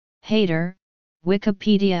Haider,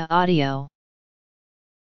 Wikipedia audio.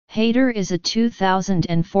 Haider is a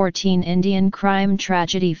 2014 Indian crime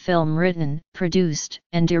tragedy film written, produced,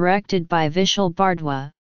 and directed by Vishal Bardwa,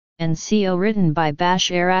 and co-written by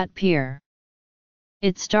Basharat Peer.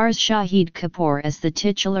 It stars Shahid Kapoor as the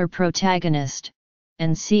titular protagonist,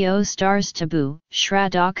 and co-stars Tabu,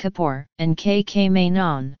 Shraddha Kapoor, and K.K.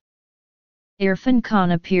 Menon. Irfan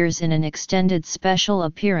Khan appears in an extended special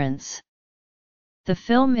appearance. The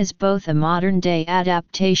film is both a modern-day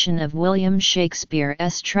adaptation of William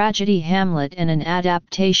Shakespeare's tragedy Hamlet and an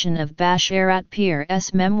adaptation of Basharat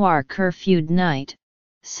Peer's memoir Curfewed Night,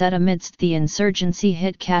 set amidst the insurgency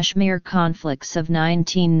hit Kashmir conflicts of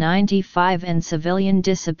 1995 and civilian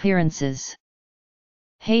disappearances.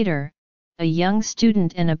 Haider, a young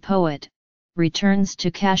student and a poet, returns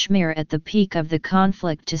to Kashmir at the peak of the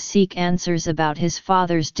conflict to seek answers about his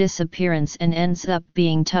father's disappearance and ends up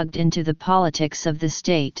being tugged into the politics of the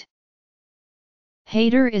state.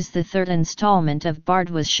 Haider is the third installment of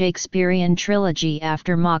Bardwa's Shakespearean trilogy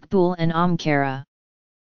after Maqbool and Omkara.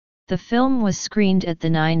 The film was screened at the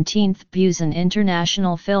 19th Busan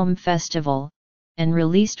International Film Festival, and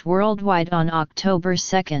released worldwide on October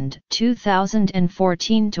 2,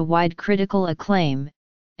 2014 to wide critical acclaim,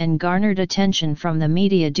 and garnered attention from the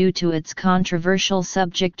media due to its controversial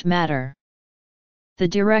subject matter. The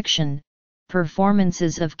direction,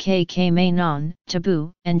 performances of K.K. Menon,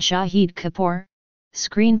 Tabu, and Shahid Kapoor,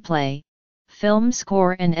 screenplay, film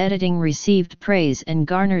score and editing received praise and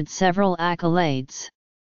garnered several accolades.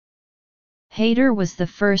 Haider was the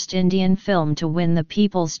first Indian film to win the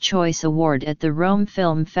People's Choice Award at the Rome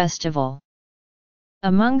Film Festival.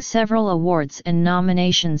 Among several awards and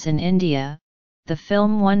nominations in India, the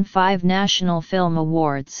film won 5 National Film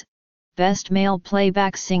Awards: Best Male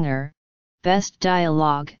Playback Singer, Best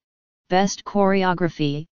Dialogue, Best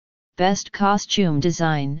Choreography, Best Costume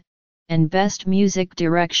Design, and Best Music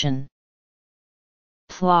Direction.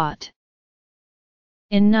 Plot.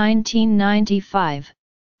 In 1995,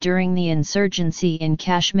 during the insurgency in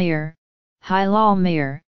Kashmir, Hilal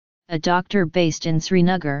Mir, a doctor based in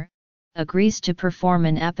Srinagar, agrees to perform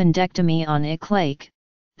an appendectomy on Ikhlaq,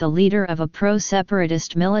 the leader of a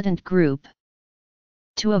pro-separatist militant group.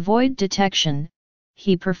 To avoid detection,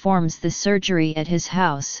 he performs the surgery at his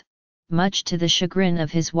house, much to the chagrin of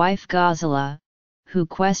his wife Ghazala, who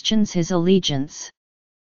questions his allegiance.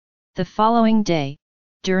 The following day,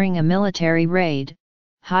 during a military raid,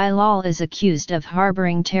 Hilal is accused of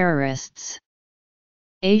harboring terrorists.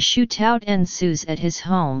 A shootout ensues at his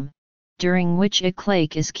home, during which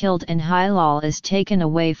Ikhlaq is killed and Hilal is taken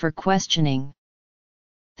away for questioning.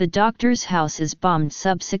 The doctor's house is bombed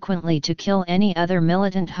subsequently to kill any other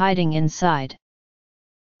militant hiding inside.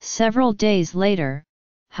 Several days later,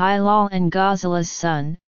 Hilal and Ghazala's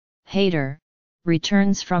son, Haider,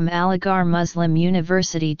 returns from Aligarh Muslim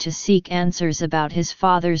University to seek answers about his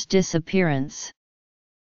father's disappearance.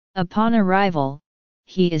 Upon arrival,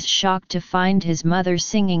 he is shocked to find his mother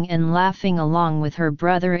singing and laughing along with her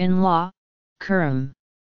brother-in-law, Khurram.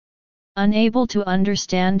 Unable to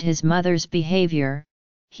understand his mother's behavior,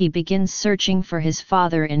 he begins searching for his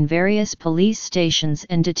father in various police stations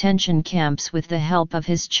and detention camps with the help of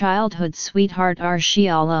his childhood sweetheart Arshi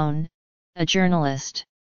Alon, a journalist.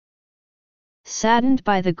 Saddened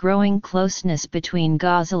by the growing closeness between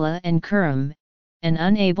Ghazala and Khurram, and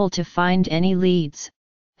unable to find any leads,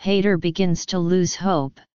 Haider begins to lose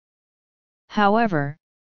hope. However,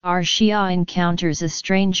 Arshia encounters a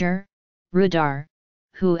stranger, Rudar,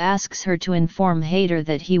 who asks her to inform Haider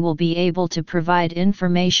that he will be able to provide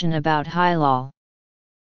information about Hilal.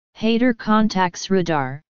 Haider contacts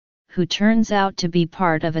Rudar, who turns out to be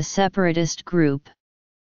part of a separatist group.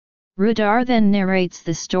 Rudar then narrates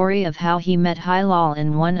the story of how he met Hilal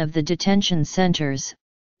in one of the detention centers,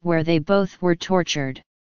 where they both were tortured.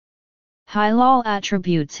 Hilal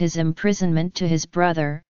attributes his imprisonment to his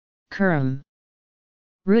brother, Khurram.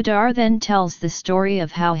 Rudar then tells the story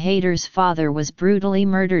of how Haider's father was brutally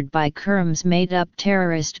murdered by Khurram's made-up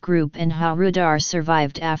terrorist group and how Rudar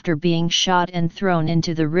survived after being shot and thrown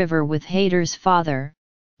into the river with Haider's father,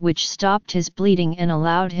 which stopped his bleeding and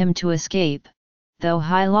allowed him to escape, though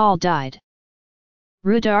Hilal died.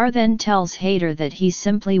 Rudar then tells Haider that he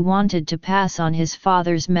simply wanted to pass on his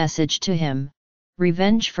father's message to him,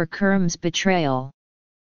 revenge for Khurram's betrayal.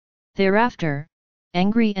 Thereafter,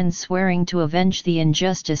 angry and swearing to avenge the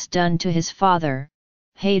injustice done to his father,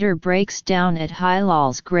 Haider breaks down at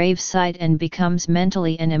Hilal's gravesite and becomes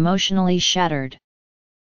mentally and emotionally shattered.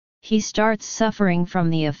 He starts suffering from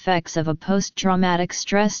the effects of a post-traumatic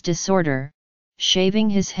stress disorder, shaving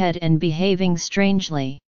his head and behaving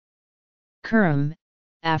strangely. Khurram,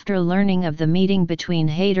 after learning of the meeting between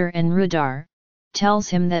Haider and Rudar, tells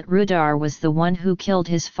him that Rudar was the one who killed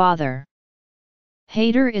his father.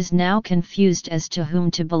 Haider is now confused as to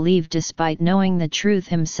whom to believe despite knowing the truth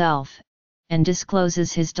himself, and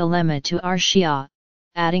discloses his dilemma to Arshia,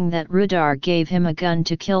 adding that Rudar gave him a gun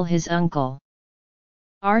to kill his uncle.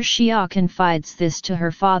 Arshia confides this to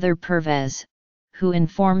her father Pervez, who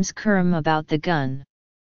informs Khurram about the gun.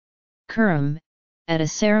 Khurram, at a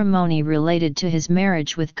ceremony related to his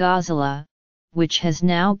marriage with Ghazala, which has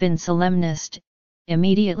now been solemnized,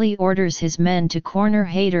 immediately orders his men to corner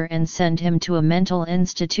Haider and send him to a mental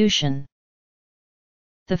institution.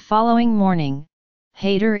 The following morning,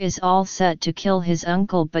 Haider is all set to kill his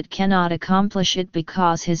uncle but cannot accomplish it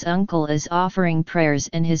because his uncle is offering prayers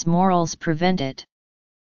and his morals prevent it.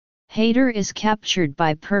 Haider is captured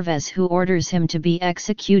by Pervez, who orders him to be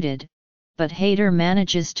executed, but Haider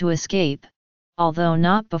manages to escape, although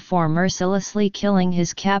not before mercilessly killing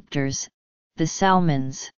his captors, the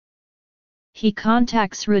Salmans. He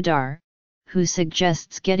contacts Rudar, who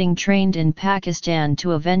suggests getting trained in Pakistan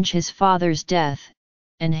to avenge his father's death,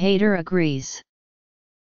 and Haider agrees.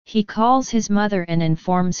 He calls his mother and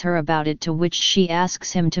informs her about it, to which she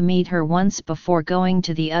asks him to meet her once before going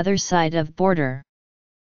to the other side of border.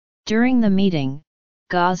 During the meeting,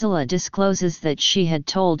 Ghazala discloses that she had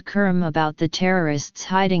told Khurram about the terrorists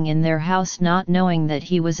hiding in their house, not knowing that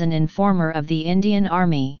he was an informer of the Indian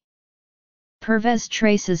army. Pervez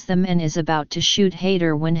traces them and is about to shoot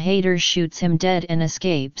Haider when Haider shoots him dead and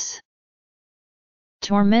escapes.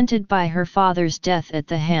 Tormented by her father's death at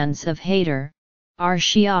the hands of Haider,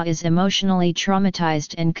 Arshia is emotionally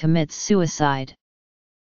traumatized and commits suicide.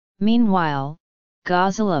 Meanwhile,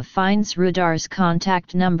 Ghazala finds Rudar's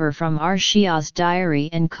contact number from Arshia's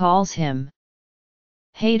diary and calls him.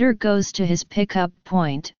 Haider goes to his pickup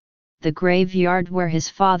point, the graveyard where his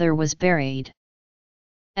father was buried.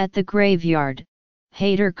 At the graveyard,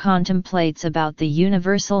 Haider contemplates about the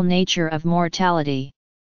universal nature of mortality.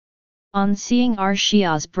 On seeing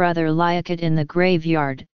Arshia's brother Liaquat in the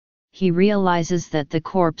graveyard, he realizes that the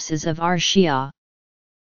corpse is of Arshia.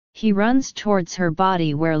 He runs towards her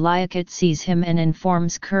body where Liaquat sees him and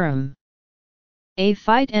informs Khurram. A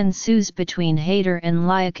fight ensues between Haider and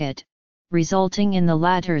Liaquat, resulting in the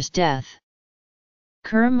latter's death.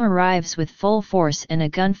 Khurram arrives with full force and a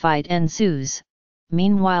gunfight ensues.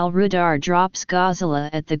 Meanwhile, Rudar drops Ghazala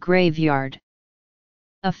at the graveyard.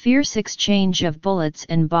 A fierce exchange of bullets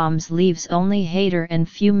and bombs leaves only Haider and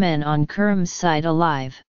few men on Khurram's side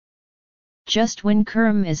alive. Just when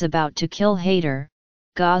Khurram is about to kill Haider,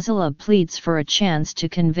 Ghazala pleads for a chance to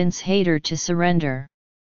convince Haider to surrender.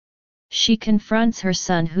 She confronts her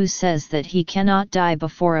son, who says that he cannot die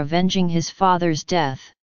before avenging his father's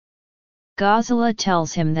death. Ghazala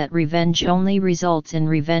tells him that revenge only results in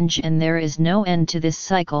revenge and there is no end to this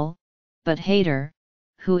cycle, but Haider,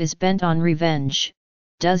 who is bent on revenge,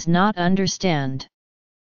 does not understand.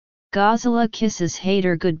 Ghazala kisses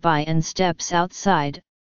Haider goodbye and steps outside,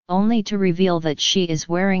 only to reveal that she is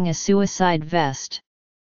wearing a suicide vest.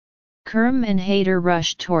 Khurram and Haider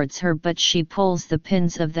rush towards her, but she pulls the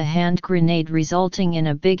pins of the hand grenade, resulting in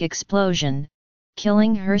a big explosion,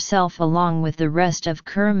 killing herself along with the rest of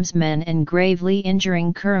Khurram's men and gravely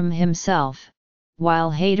injuring Khurram himself,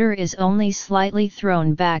 while Haider is only slightly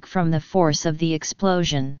thrown back from the force of the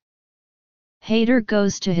explosion. Haider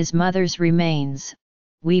goes to his mother's remains,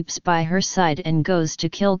 weeps by her side and goes to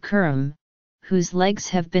kill Khurram, whose legs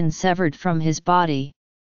have been severed from his body.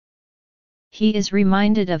 He is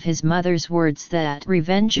reminded of his mother's words that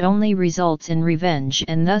revenge only results in revenge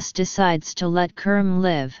and thus decides to let Khurram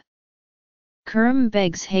live. Khurram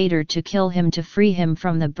begs Haider to kill him to free him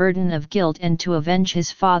from the burden of guilt and to avenge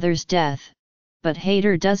his father's death, but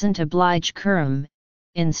Haider doesn't oblige Khurram,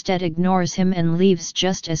 instead ignores him and leaves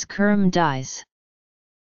just as Khurram dies.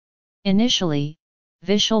 Initially,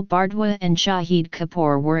 Vishal Bardwa and Shahid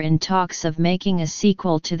Kapoor were in talks of making a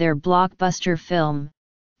sequel to their blockbuster film,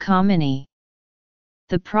 Kamini.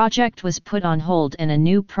 The project was put on hold and a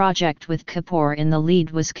new project with Kapoor in the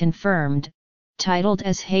lead was confirmed, titled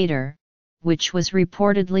as Haider, which was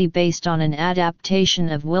reportedly based on an adaptation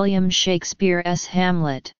of William Shakespeare's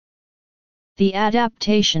Hamlet. The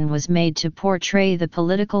adaptation was made to portray the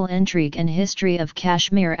political intrigue and history of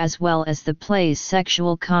Kashmir as well as the play's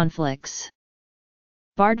sexual conflicts.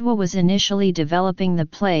 Bardwa was initially developing the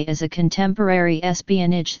play as a contemporary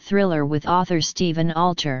espionage thriller with author Stephen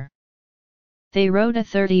Alter. They wrote a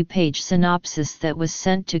 30-page synopsis that was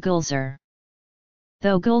sent to Gulzar.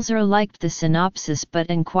 Though Gulzar liked the synopsis but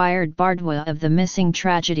inquired Bardwa of the missing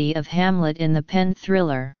tragedy of Hamlet in the pen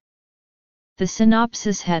thriller. The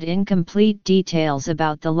synopsis had incomplete details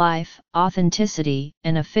about the life, authenticity,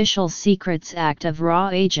 and official secrets act of raw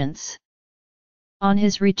agents. On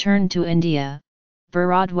his return to India,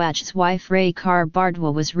 Bharadwaj's wife Rekha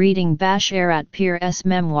Bardwa was reading Basharat Pir's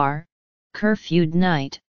memoir, Curfewed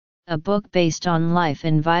Night, a book based on life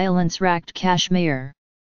in violence-racked Kashmir.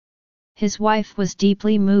 His wife was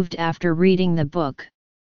deeply moved after reading the book.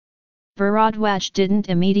 Bharadwaj didn't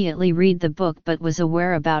immediately read the book but was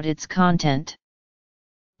aware about its content.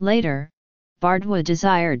 Later, Bardwa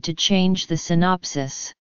desired to change the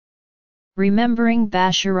synopsis. Remembering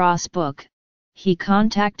Basharat's book, he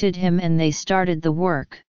contacted him and they started the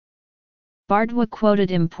work. Bardwa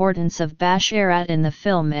quoted importance of Basharat in the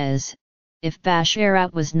film as, "If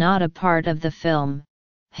Basharat was not a part of the film,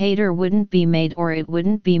 Haider wouldn't be made or it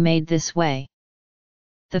wouldn't be made this way."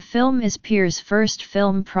 The film is Pir's first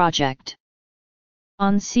film project.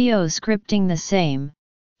 On CO scripting the same,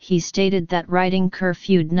 he stated that writing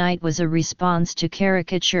Curfewed Night was a response to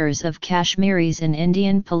caricatures of Kashmiris in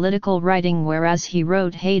Indian political writing, whereas he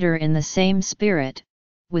wrote Haider in the same spirit,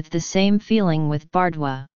 with the same feeling with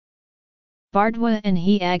Bardwa. Bardwa and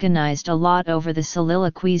he agonized a lot over the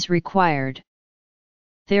soliloquies required.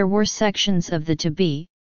 There were sections of the to be,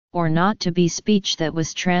 or not to be speech that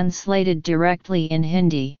was translated directly in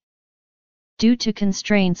Hindi. Due to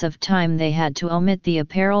constraints of time they had to omit the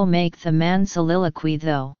apparel make the man soliloquy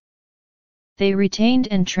though. They retained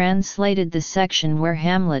and translated the section where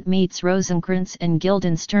Hamlet meets Rosencrantz and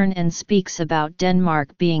Guildenstern and speaks about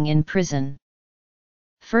Denmark being in prison.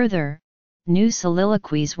 Further, new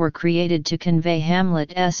soliloquies were created to convey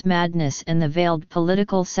Hamlet's madness and the veiled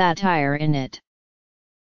political satire in it.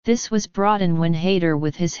 This was brought in when Haider,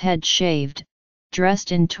 with his head shaved,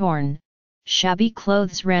 dressed in torn, shabby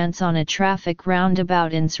clothes, rants on a traffic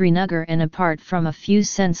roundabout in Srinagar and, apart from a few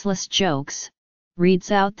senseless jokes, reads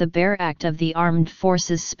out the bare act of the Armed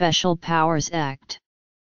Forces Special Powers Act.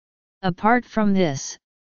 Apart from this,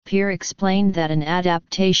 Pir explained that an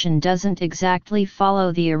adaptation doesn't exactly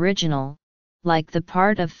follow the original, like the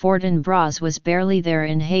part of Fortinbras was barely there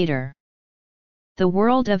in Haider. The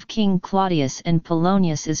world of King Claudius and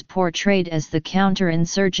Polonius is portrayed as the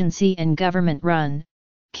counter-insurgency and government-run,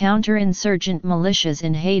 counter-insurgent militias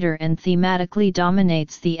in Haider and thematically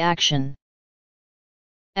dominates the action.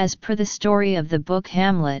 As per the story of the book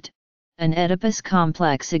Hamlet, an Oedipus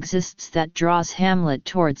complex exists that draws Hamlet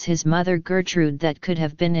towards his mother Gertrude that could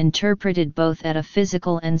have been interpreted both at a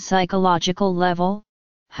physical and psychological level.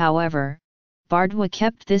 However, Bardwa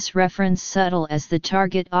kept this reference subtle as the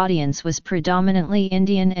target audience was predominantly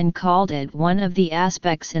Indian and called it one of the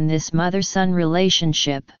aspects in this mother-son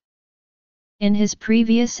relationship. In his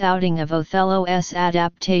previous outing of Othello's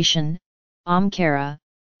adaptation, Omkara,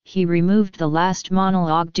 he removed the last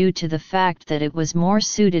monologue due to the fact that it was more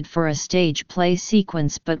suited for a stage play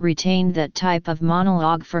sequence but retained that type of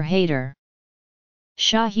monologue for Haider.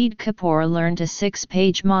 Shahid Kapoor learned a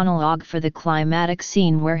 6-page monologue for the climatic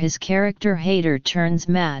scene where his character Haider turns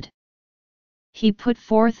mad. He put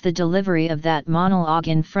forth the delivery of that monologue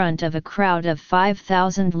in front of a crowd of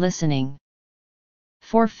 5,000 listening.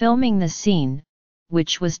 For filming the scene,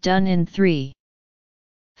 which was done in 3-4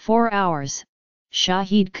 hours,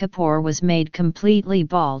 Shahid Kapoor was made completely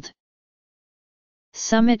bald.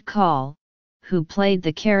 Sumit Kaul, who played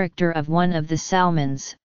the character of one of the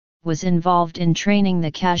Salmans, was involved in training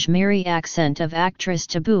the Kashmiri accent of actress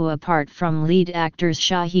Tabu apart from lead actors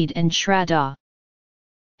Shahid and Shraddha.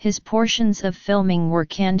 His portions of filming were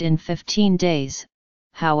canned in 15 days,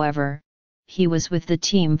 however, he was with the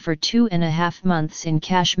team for 2.5 months in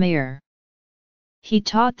Kashmir. He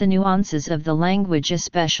taught the nuances of the language,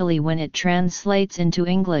 especially when it translates into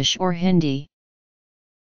English or Hindi.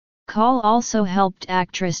 Kaul also helped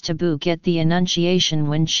actress Tabu get the enunciation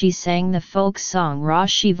when she sang the folk song Ra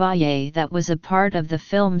Shivaye that was a part of the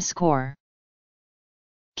film score.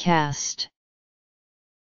 Cast.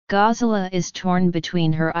 Ghazala is torn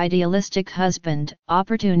between her idealistic husband,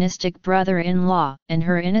 opportunistic brother-in-law, and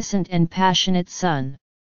her innocent and passionate son.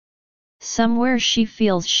 Somewhere she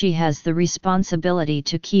feels she has the responsibility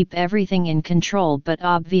to keep everything in control, but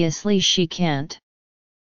obviously she can't.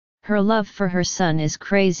 Her love for her son is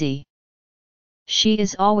crazy. She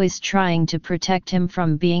is always trying to protect him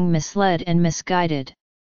from being misled and misguided.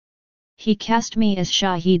 He cast me as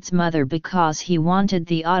Shahid's mother because he wanted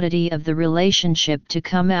the oddity of the relationship to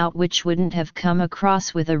come out, which wouldn't have come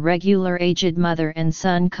across with a regular aged mother and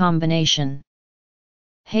son combination.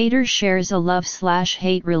 Haider shares a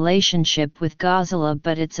love/hate relationship with Ghazala,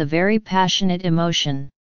 but it's a very passionate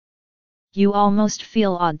emotion. You almost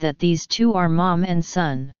feel odd that these two are mom and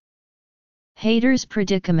son. Haider's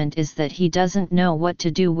predicament is that he doesn't know what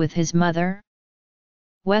to do with his mother,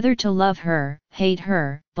 whether to love her, hate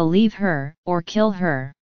her, believe her, or kill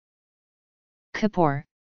her. Kapoor,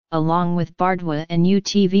 along with Bardwa and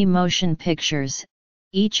UTV Motion Pictures,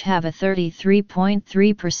 each have a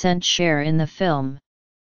 33.3% share in the film.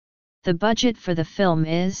 The budget for the film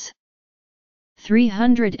is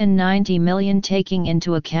 390 million, taking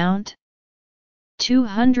into account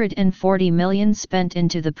 240 million spent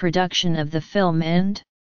into the production of the film and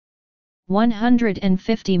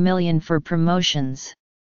 150 million for promotions.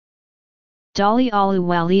 Dolly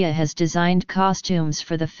Ahluwalia has designed costumes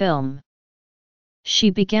for the film. She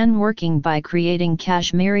began working by creating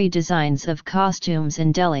Kashmiri designs of costumes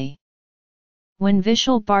in Delhi. When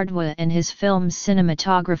Vishal Bardwa and his film's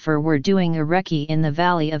cinematographer were doing a recce in the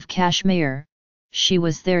Valley of Kashmir, she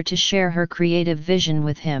was there to share her creative vision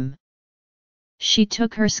with him. She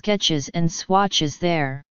took her sketches and swatches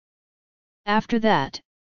there. After that,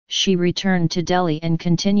 she returned to Delhi and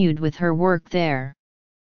continued with her work there.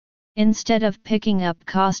 Instead of picking up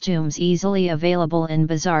costumes easily available in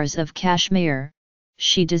bazaars of Kashmir,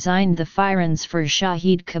 she designed the firans for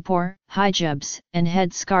Shahid Kapoor, hijabs, and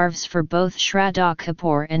headscarves for both Shraddha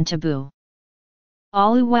Kapoor and Tabu.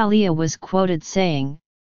 Ahluwalia was quoted saying,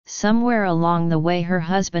 "Somewhere along the way her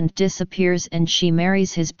husband disappears and she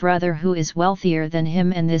marries his brother who is wealthier than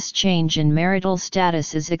him, and this change in marital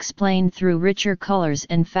status is explained through richer colors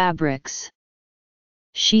and fabrics."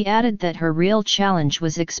 She added that her real challenge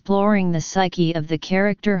was exploring the psyche of the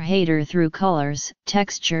character Haider through colors,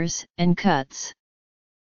 textures, and cuts.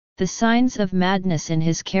 The signs of madness in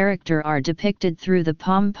his character are depicted through the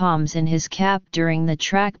pom-poms in his cap during the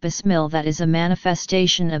track Bismil, that is a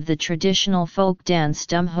manifestation of the traditional folk dance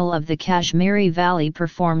Dumhul of the Kashmiri Valley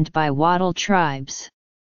performed by Wadal tribes.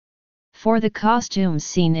 For the costumes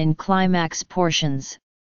seen in climax portions,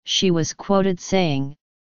 she was quoted saying,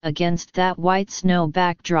 "Against that white snow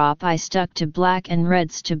backdrop I stuck to black and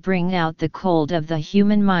reds to bring out the cold of the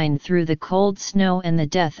human mind through the cold snow and the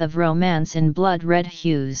death of romance in blood-red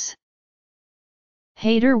hues."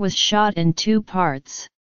 Haider was shot in 2 parts.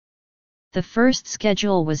 The first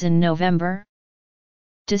schedule was in November,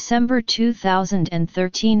 December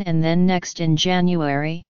 2013, and then next in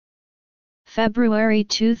January, February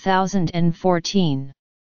 2014.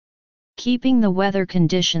 Keeping the weather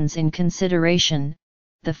conditions in consideration,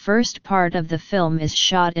 the first part of the film is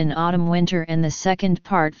shot in autumn-winter and the second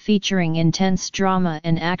part featuring intense drama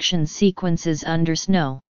and action sequences under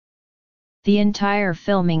snow. The entire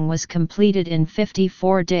filming was completed in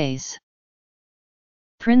 54 days.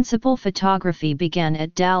 Principal photography began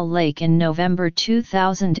at Dal Lake in November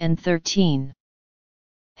 2013.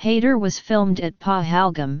 Haider was filmed at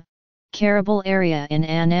Pahalgam, Karabal area in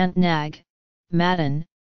Anantnag, Madan,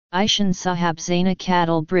 Ishan Sahab Zaina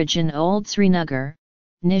Cattle Bridge in Old Srinagar,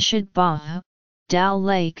 Nishad Bagh, Dal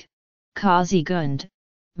Lake, Qazi Gund,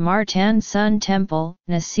 Martan Sun Temple,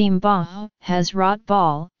 Nasim Bagh, Hazrat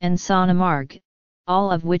Bal, and Sonamarg,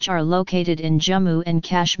 all of which are located in Jammu and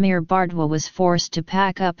Kashmir. Bardwa was forced to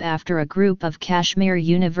pack up after a group of Kashmir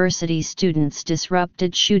University students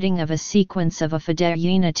disrupted shooting of a sequence of a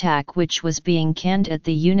Fedayeen attack which was being canned at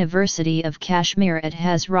the University of Kashmir at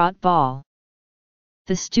Hazrat Bal.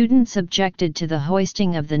 The students objected to the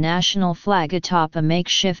hoisting of the national flag atop a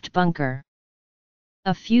makeshift bunker.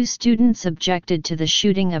 A few students objected to the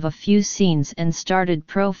shooting of a few scenes and started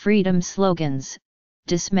pro-freedom slogans,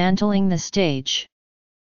 dismantling the stage.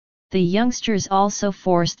 The youngsters also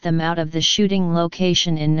forced them out of the shooting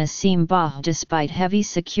location in Nasim Bagh despite heavy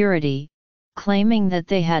security, claiming that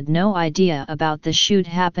they had no idea about the shoot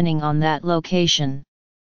happening on that location.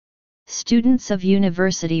 Students of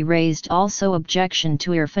university raised also objection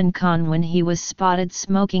to Irfan Khan when he was spotted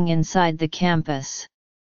smoking inside the campus.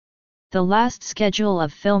 The last schedule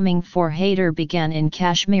of filming for Haider began in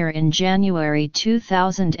Kashmir in January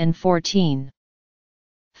 2014.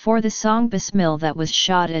 For the song Bismil that was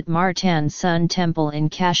shot at Martan Sun Temple in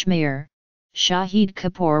Kashmir, Shahid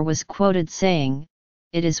Kapoor was quoted saying,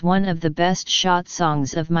 "It is one of the best shot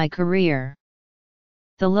songs of my career."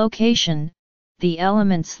 The location, the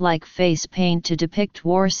elements like face paint to depict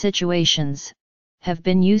war situations, have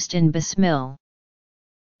been used in Bismil.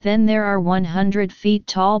 Then there are 100 feet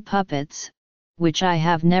tall puppets, which I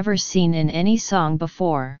have never seen in any song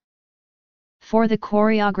before. For the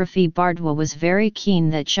choreography, Bardwa was very keen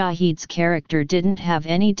that Shahid's character didn't have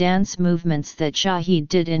any dance movements that Shahid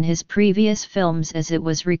did in his previous films, as it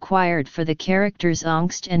was required for the character's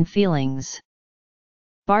angst and feelings.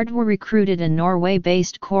 Bardwa recruited a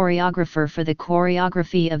Norway-based choreographer for the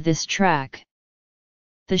choreography of this track.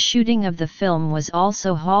 The shooting of the film was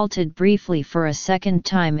also halted briefly for a second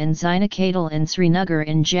time in Zainakadal in Srinagar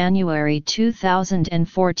in January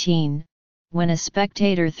 2014, when a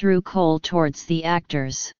spectator threw coal towards the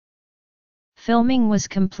actors. Filming was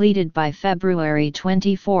completed by February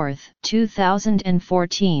 24,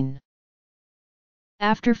 2014.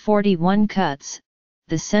 After 41 cuts,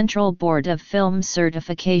 the Central Board of Film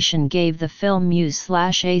Certification gave the film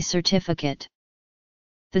U/A certificate.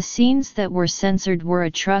 The scenes that were censored were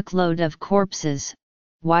a truckload of corpses,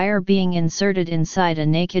 wire being inserted inside a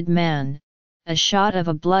naked man, a shot of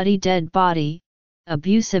a bloody dead body,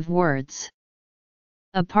 abusive words.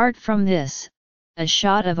 Apart from this, a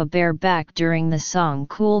shot of a bare back during the song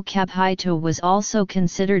Cool Cap Haito was also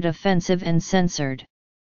considered offensive and censored.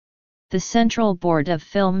 The Central Board of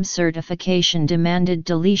Film Certification demanded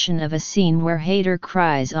deletion of a scene where Haider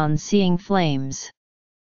cries on seeing flames.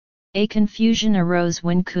 A confusion arose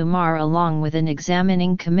when Kumar along with an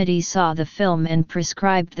examining committee saw the film and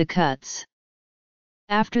prescribed the cuts.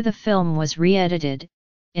 After the film was re-edited,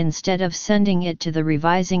 instead of sending it to the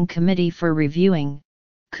revising committee for reviewing,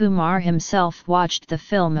 Kumar himself watched the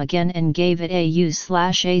film again and gave it a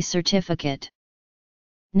U/A certificate.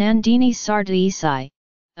 Nandini Sardesai,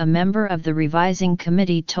 a member of the revising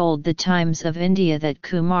committee, told the Times of India that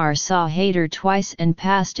Kumar saw Haider twice and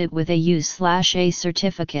passed it with a U/A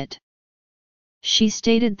certificate. She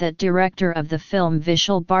stated that director of the film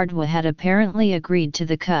Vishal Bardwa had apparently agreed to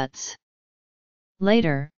the cuts.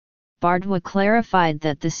 Later, Bardwa clarified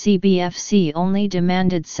that the CBFC only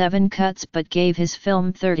demanded 7 cuts but gave his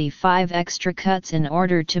film 35 extra cuts in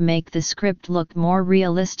order to make the script look more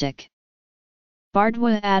realistic.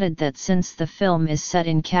 Bardwa added that since the film is set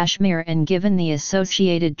in Kashmir and given the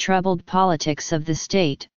associated troubled politics of the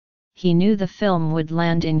state, he knew the film would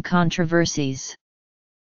land in controversies.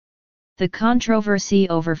 The controversy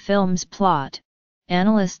over film's plot,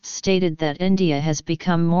 analysts stated that India has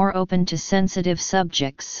become more open to sensitive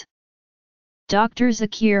subjects. Dr.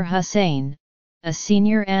 Zakir Hussain, a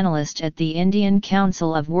senior analyst at the Indian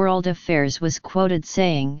Council of World Affairs, was quoted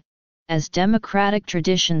saying, "As democratic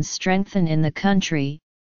traditions strengthen in the country,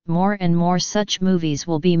 more and more such movies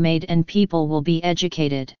will be made and people will be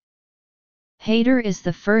educated." Haider is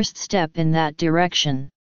the first step in that direction.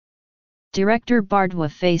 Director Bardwa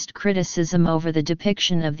faced criticism over the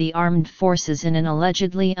depiction of the armed forces in an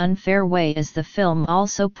allegedly unfair way, as the film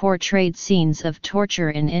also portrayed scenes of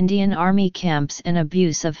torture in Indian army camps and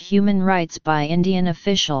abuse of human rights by Indian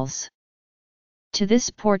officials. To this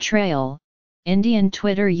portrayal, Indian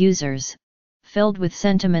Twitter users, filled with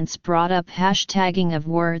sentiments, brought up hashtagging of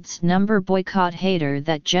words number boycott Haider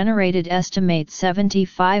that generated estimated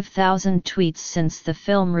 75,000 tweets since the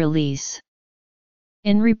film release.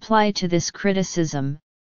 In reply to this criticism,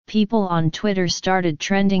 people on Twitter started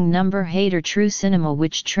trending number Haider True Cinema,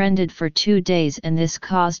 which trended for 2 days, and this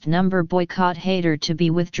caused number boycott Haider to be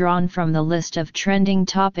withdrawn from the list of trending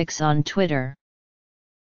topics on Twitter.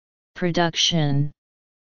 Production.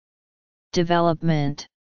 Development.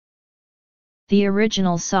 The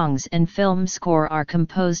original songs and film score are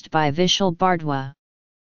composed by Vishal Bardwa.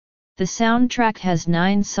 The soundtrack has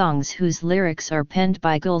 9 songs whose lyrics are penned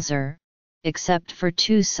by Gulzar, except for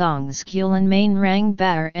 2 songs Gulan Main Rang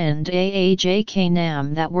Bar and Aaj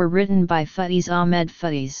Nam that were written by Faiz Ahmed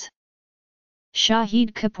Faiz.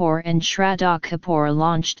 Shahid Kapoor and Shraddha Kapoor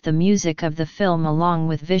launched the music of the film along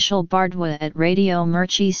with Vishal Bardwa at Radio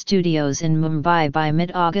Mirchi Studios in Mumbai by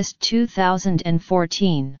mid-August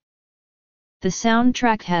 2014. The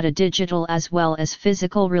soundtrack had a digital as well as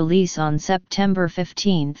physical release on September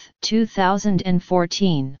 15,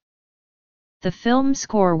 2014. The film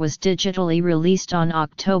score was digitally released on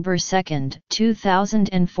October 2,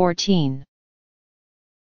 2014.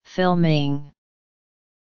 Filming.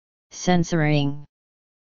 Censoring.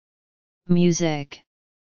 Music.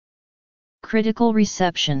 Critical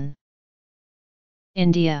reception.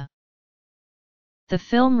 India. The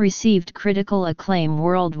film received critical acclaim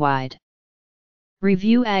worldwide.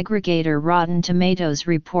 Review aggregator Rotten Tomatoes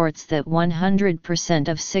reports that 100%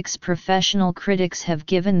 of 6 professional critics have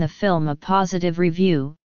given the film a positive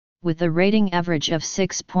review, with a rating average of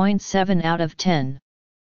 6.7 out of 10.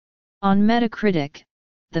 On Metacritic,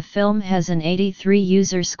 the film has an 83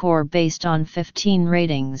 user score based on 15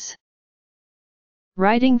 ratings.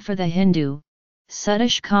 Writing for The Hindu,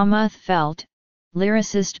 Sutish Kamath Felt,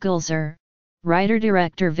 lyricist Gulzar,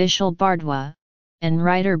 writer-director Vishal Bardwa, and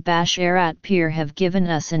writer Basharat Peer have given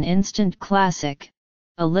us an instant classic,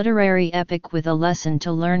 a literary epic with a lesson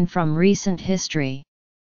to learn from recent history.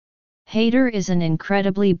 Haider is an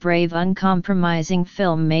incredibly brave, uncompromising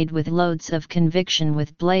film made with loads of conviction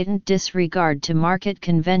with blatant disregard to market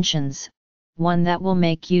conventions, one that will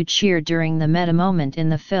make you cheer during the meta moment in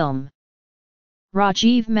the film.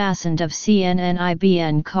 Rajiv Masand of CNN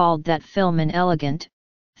IBN called that film an elegant,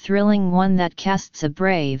 thrilling one that casts a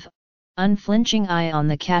brave, unflinching eye on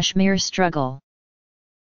the Kashmir struggle.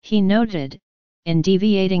 He noted, in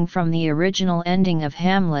deviating from the original ending of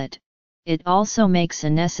Hamlet, it also makes a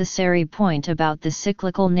necessary point about the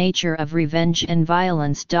cyclical nature of revenge and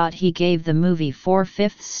violence. He gave the movie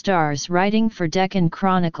 4/5 stars, writing for Deccan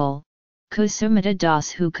Chronicle. Kusumita Das,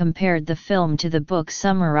 who compared the film to the book,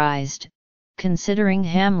 summarized, "Considering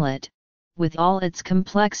Hamlet, with all its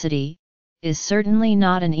complexity, is certainly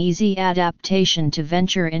not an easy adaptation to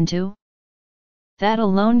venture into. That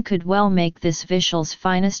alone could well make this Vishal's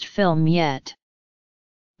finest film yet."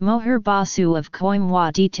 Mohar Basu of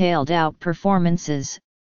Koimwa detailed out performances,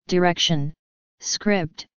 direction,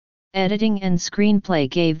 script, editing and screenplay,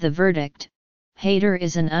 gave the verdict, "Haider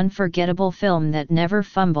is an unforgettable film that never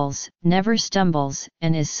fumbles, never stumbles,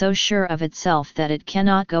 and is so sure of itself that it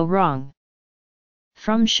cannot go wrong."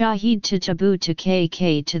 From Shahid to Taboo to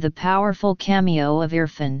KK to the powerful cameo of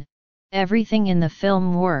Irfan, everything in the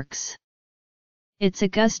film works. It's a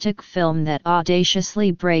Gustic film that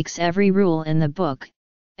audaciously breaks every rule in the book,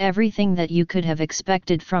 everything that you could have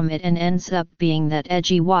expected from it, and ends up being that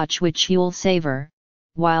edgy watch which you'll savor,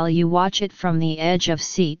 while you watch it from the edge of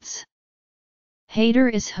seats.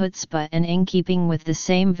 Haider is chutzpah, and in keeping with the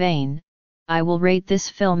same vein, I will rate this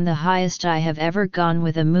film the highest I have ever gone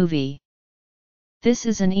with a movie. This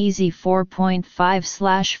is an easy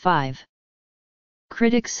 4.5/5.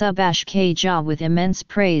 Critic Subhash K. Jha with immense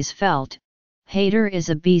praise felt, Haider is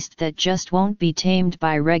a beast that just won't be tamed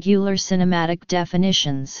by regular cinematic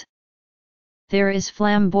definitions. There is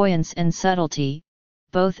flamboyance and subtlety,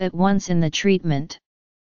 both at once in the treatment.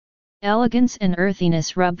 Elegance and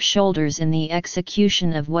earthiness rub shoulders in the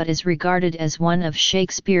execution of what is regarded as one of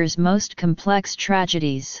Shakespeare's most complex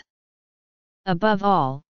tragedies. Above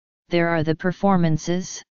all, there are the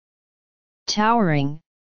performances. Towering,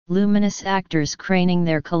 luminous actors craning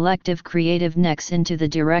their collective creative necks into the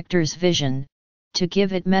director's vision, to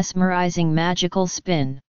give it mesmerizing magical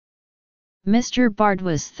spin. Mr.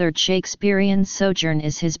 Bardwa's third Shakespearean sojourn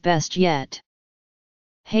is his best yet.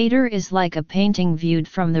 Haider is like a painting viewed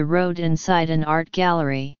from the road inside an art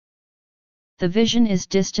gallery. The vision is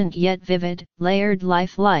distant yet vivid, layered,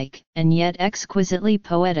 lifelike, and yet exquisitely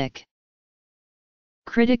poetic.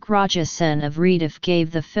 Critic Raja Sen of Rediff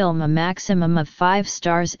gave the film a maximum of 5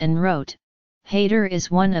 stars and wrote, "Haider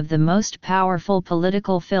is one of the most powerful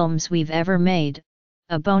political films we've ever made,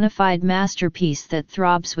 a bona fide masterpiece that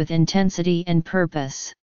throbs with intensity and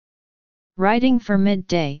purpose." Writing for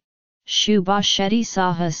Midday, Shubha Shetty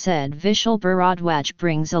Saha said, "Vishal Bharadwaj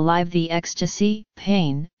brings alive the ecstasy,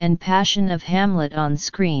 pain, and passion of Hamlet on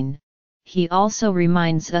screen. He also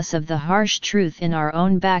reminds us of the harsh truth in our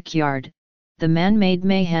own backyard, the man-made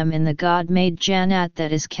mayhem in the God-made Jannat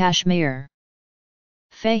that is Kashmir."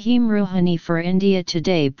 Fahim Rouhani for India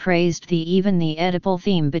Today praised the Oedipal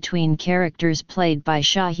theme between characters played by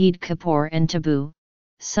Shahid Kapoor and Taboo,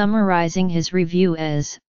 summarizing his review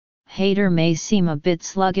as, "Haider may seem a bit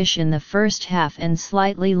sluggish in the first half and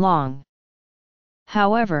slightly long.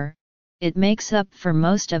 However, it makes up for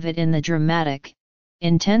most of it in the dramatic,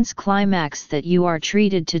 intense climax that you are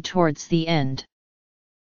treated to towards the end.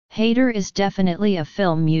 Haider is definitely a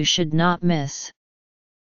film you should not miss."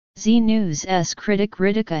 Zee News' critic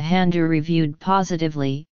Ritika Handu reviewed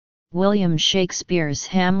positively, "William Shakespeare's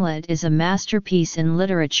Hamlet is a masterpiece in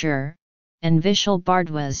literature, and Vishal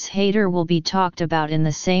Bardwa's Haider will be talked about in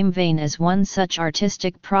the same vein as one such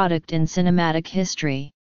artistic product in cinematic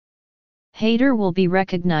history. Haider will be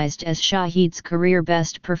recognized as Shahid's career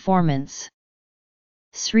best performance."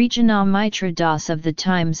 Srijana Mitra Das of the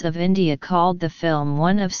Times of India called the film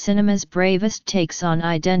one of cinema's bravest takes on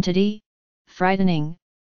identity, frightening,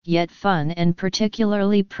 yet fun, and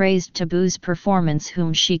particularly praised Taboo's performance,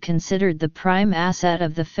 whom she considered the prime asset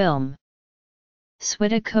of the film.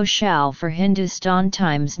 Sweta Koshal for Hindustan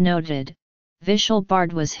Times noted, "Vishal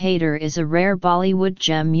Bardwa's Haider is a rare Bollywood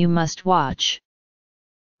gem you must watch."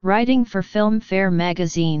 Writing for Filmfare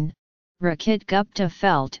magazine, Rakit Gupta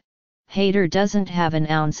felt, "Haider doesn't have an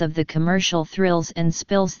ounce of the commercial thrills and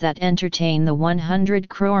spills that entertain the 100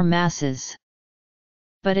 crore masses.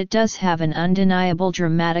 But it does have an undeniable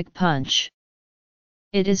dramatic punch.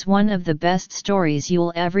 It is one of the best stories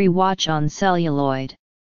you'll ever watch on celluloid.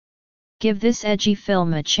 Give this edgy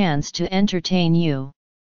film a chance to entertain you.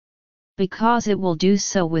 Because it will do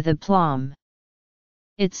so with aplomb.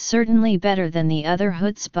 It's certainly better than the other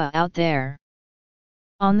chutzpah out there."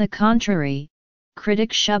 On the contrary,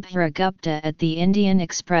 critic Shubhra Gupta at the Indian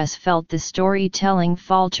Express felt the storytelling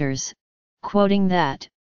falters, quoting that,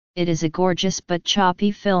 "It is a gorgeous but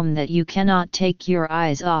choppy film that you cannot take your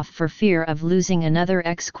eyes off for fear of losing another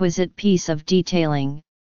exquisite piece of detailing,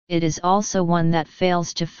 it is also one that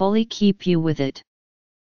fails to fully keep you with it.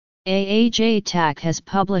 AAJ Tak has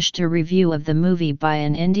published a review of the movie by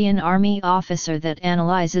an Indian Army officer that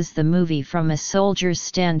analyzes the movie from a soldier's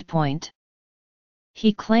standpoint.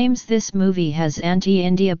 He claims this movie has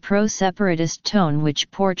anti-India pro-separatist tone which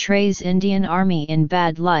portrays Indian Army in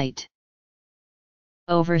bad light.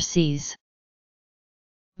 Overseas.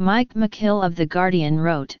 Mike McHill of The Guardian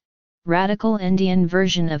wrote, "Radical Indian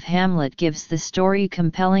version of Hamlet gives the story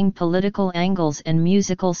compelling political angles and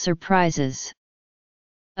musical surprises.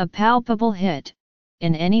 A palpable hit,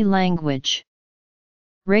 in any language."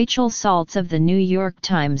 Rachel Saltz of The New York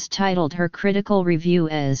Times titled her critical review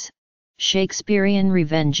as, "Shakespearean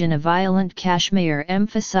Revenge in a Violent Kashmir,"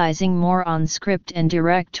 emphasizing more on script and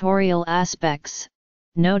directorial aspects,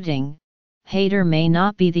 noting, "Haider may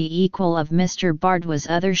not be the equal of Mr. Bardwa's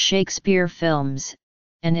other Shakespeare films,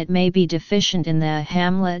 and it may be deficient in the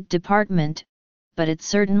Hamlet department, but it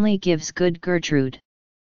certainly gives good Gertrude."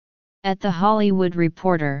 At The Hollywood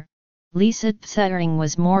Reporter, Lisa Tsering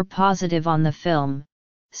was more positive on the film,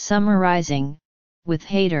 summarizing, "With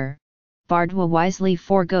Haider, Bardwa wisely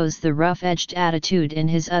forgoes the rough-edged attitude in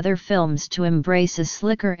his other films to embrace a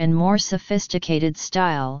slicker and more sophisticated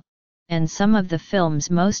style, and some of the film's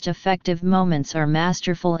most effective moments are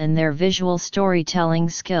masterful in their visual storytelling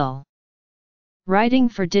skill." Writing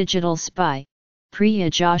for Digital Spy, Priya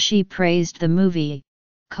Joshi praised the movie,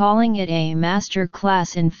 calling it a master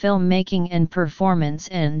class in filmmaking and performance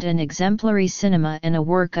and an exemplary cinema and a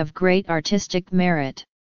work of great artistic merit.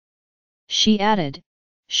 She added,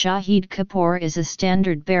 "Shahid Kapoor is a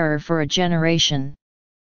standard-bearer for a generation."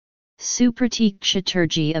 Supratik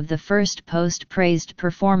Chatterjee of The First Post praised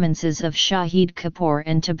performances of Shahid Kapoor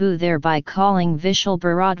and Taboo, thereby calling Vishal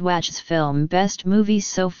Bharadwaj's film best movie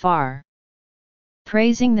so far.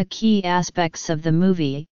 Praising the key aspects of the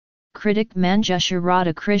movie, critic Manjusha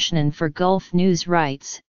Radhakrishnan for Gulf News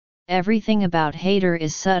writes, "Everything about Haider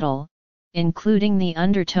is subtle, including the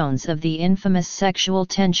undertones of the infamous sexual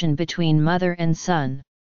tension between mother and son.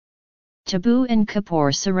 Taboo and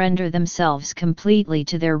Kapoor surrender themselves completely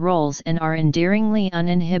to their roles and are endearingly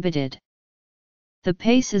uninhibited. The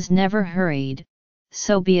pace is never hurried,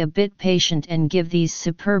 so be a bit patient and give these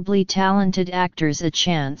superbly talented actors a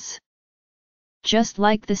chance. Just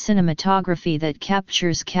like the cinematography that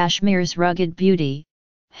captures Kashmir's rugged beauty,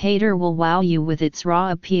 Haider will wow you with its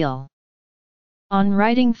raw appeal." On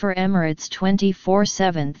writing for Emirates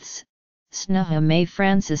 24/7, Sneha May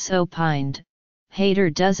Francis opined,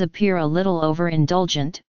 "Haider does appear a little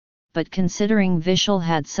overindulgent, but considering Vishal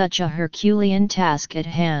had such a Herculean task at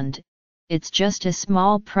hand, it's just a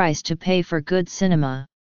small price to pay for good cinema."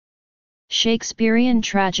 Shakespearean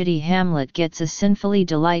tragedy Hamlet gets a sinfully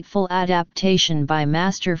delightful adaptation by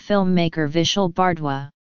master filmmaker Vishal Bardwa.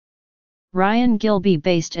 Ryan Gilby,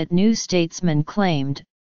 based at New Statesman, claimed,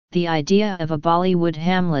 "The idea of a Bollywood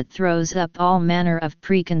Hamlet throws up all manner of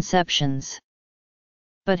preconceptions.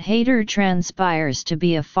 But Haider transpires to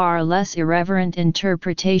be a far less irreverent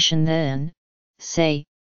interpretation than, say,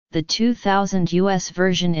 the 2000 US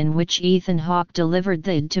version in which Ethan Hawke delivered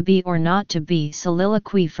the to be or not to be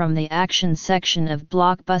soliloquy from the action section of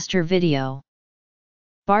Blockbuster Video."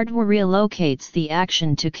 Bardwa relocates the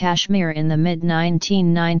action to Kashmir in the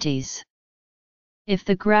mid-1990s. If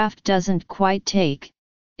the graft doesn't quite take,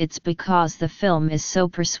 it's because the film is so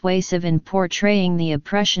persuasive in portraying the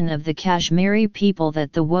oppression of the Kashmiri people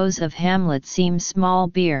that the woes of Hamlet seem small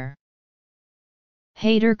beer.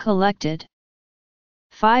 Haider collected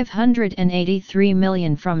 $583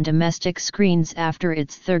 million from domestic screens after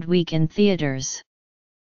its third week in theaters.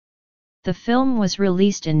 The film was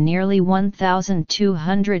released in nearly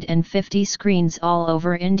 1,250 screens all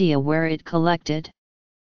over India, where it collected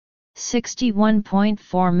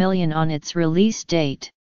 $61.4 million on its release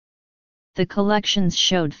date. The collections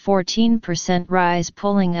showed 14% rise,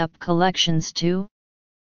 pulling up collections to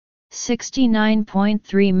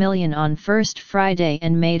 $69.3 million on first Friday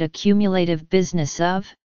and made a cumulative business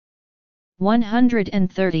of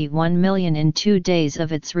 $131 million in 2 days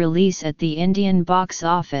of its release at the Indian box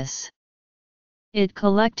office. It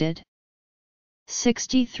collected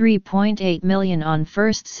 $63.8 million on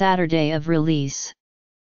first Saturday of release.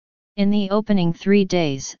 In the opening 3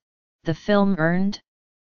 days, the film earned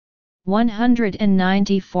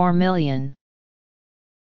 $194 million.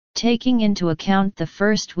 Taking into account the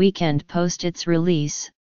first weekend post its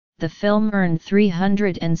release, the film earned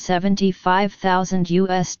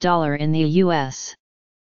 $375,000 in the US.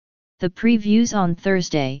 The previews on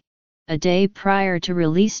Thursday, a day prior to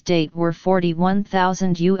release date, were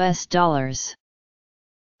 $41,000.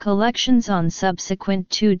 Collections on subsequent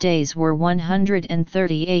 2 days were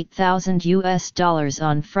 $138,000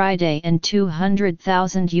 on Friday and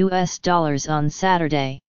 $200,000 on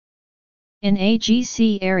Saturday. In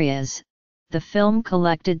AGC areas, the film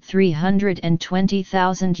collected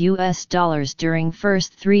 $320,000 during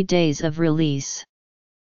first 3 days of release.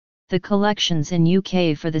 The collections in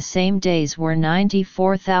UK for the same days were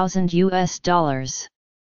 $94,000.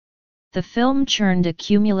 The film churned a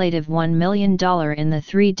cumulative $1 million in the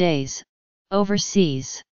 3 days,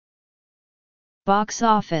 overseas. Box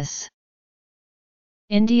office: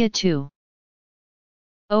 India 2,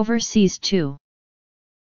 overseas 2.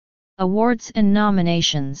 Awards and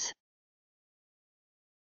nominations.